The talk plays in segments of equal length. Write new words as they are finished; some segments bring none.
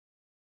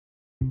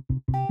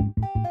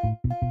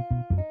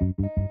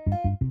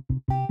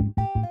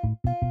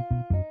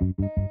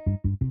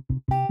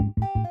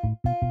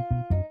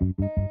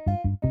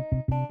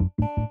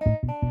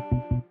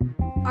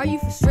Are you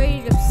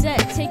frustrated, upset?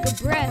 Take a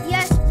breath.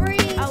 Yes,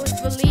 breathe. Always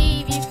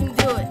believe you can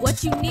do it.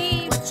 What you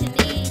need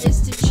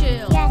is to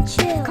chill. Yeah,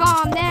 chill.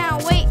 Calm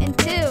down, wait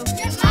until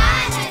Your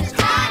mind has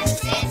time to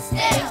sit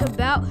still. think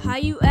about how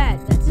you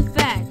act. That's a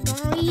fact.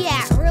 Don't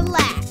react,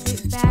 relax.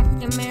 Sit back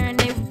and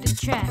marinate with the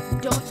track.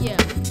 Don't yell.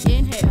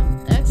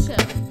 Inhale,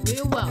 exhale.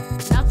 Real well.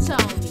 Now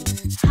tell me,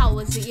 how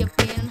was it you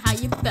feeling? How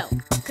you felt?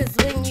 Cause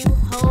when you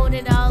hold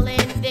it all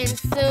in, then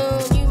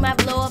soon you might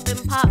blow up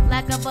and pop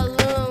like a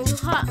balloon. Too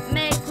hot,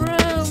 make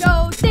room.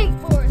 So think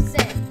for a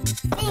sec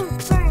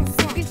Think for a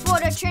sec. before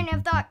the train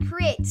of thought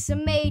creates a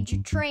major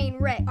train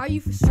wreck. Are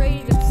you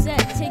frustrated, upset?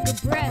 Take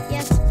a breath.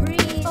 Yes,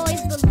 breathe.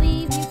 Always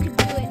believe you can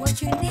do it.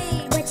 What you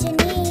need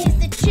Is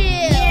the chill.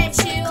 Yeah,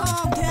 chill.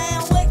 Calm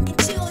down, wait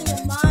until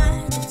your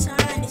mind has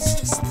time to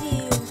sit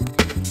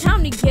still.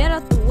 Time to get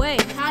out the way.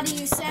 How do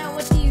you sound?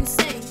 What do you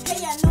say?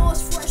 Hey, I know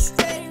it's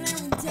frustrating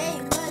every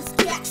day. Let's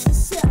get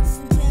success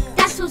down.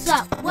 That's what's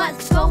up.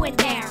 What's going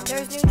down?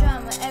 There's new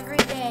drama every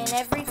day in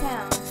every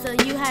town. So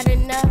you had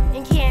enough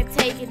and can't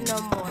take it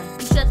no more.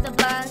 You shut the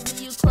blinds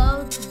and you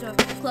close the door.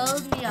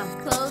 Close me up,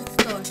 close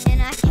the door.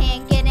 And I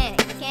can't get in,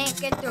 can't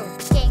get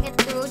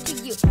through to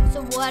you.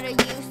 So what are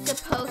you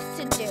supposed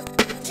to do?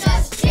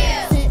 Just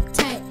chill. Sit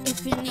tight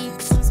if you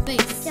need some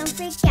space. Don't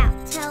freak out.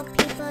 Tell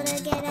people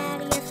to get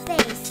out of your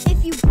face.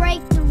 If you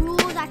break the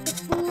rules, act a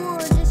fool or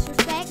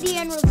disrespect, the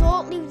end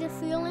result leaves a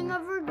feeling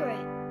of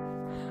regret.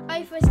 Are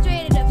you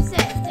frustrated,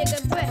 upset? Take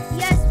a breath.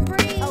 Yes,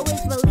 breathe.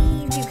 Always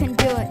believe you can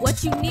do it.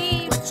 What you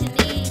need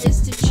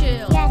is to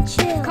chill. Yeah,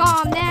 chill.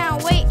 Calm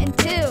down, wait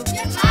until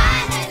Your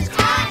mind has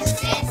time to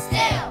sit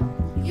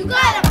still. You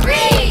gotta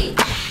breathe.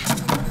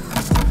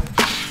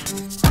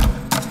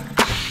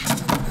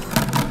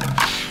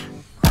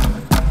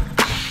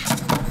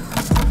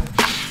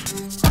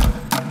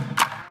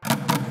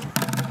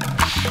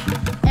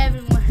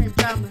 Everyone has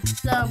drama,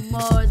 some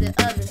more than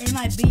others. It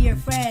might be your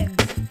friends,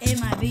 it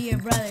might be your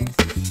brothers.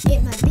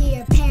 It might be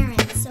your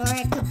parents, or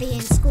it could be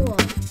in school.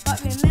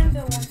 But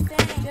remember one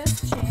thing,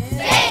 just chill.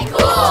 Stay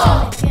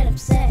cool. Get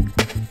upset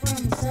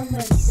from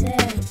somebody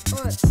said.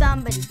 or if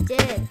somebody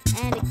did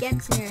and it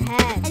gets in your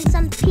head. And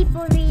some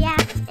people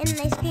react and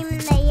they scream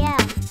and they yell.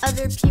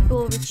 Other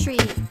people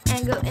retreat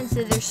and go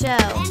into their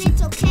shell. And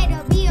it's okay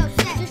to be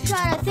upset. Just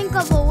try to think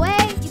of a way.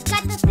 You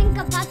got to think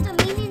about the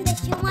meaning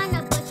that you want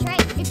to portray.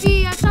 If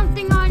you have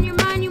something on your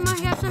mind, you might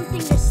have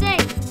something to say.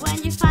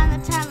 When you find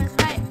the time is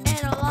right,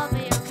 it'll all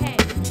be okay.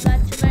 You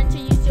got to learn to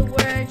use your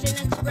words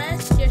and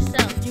express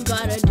yourself. You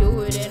gotta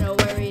do it in a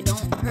way where you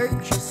don't hurt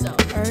yourself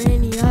Or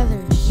any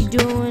others. You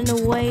do it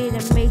in a way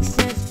that makes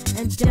sense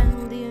and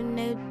doesn't leave a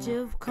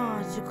negative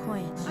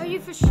consequence. Are you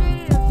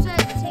frustrated, upset?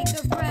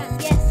 Take a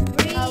breath. Yes,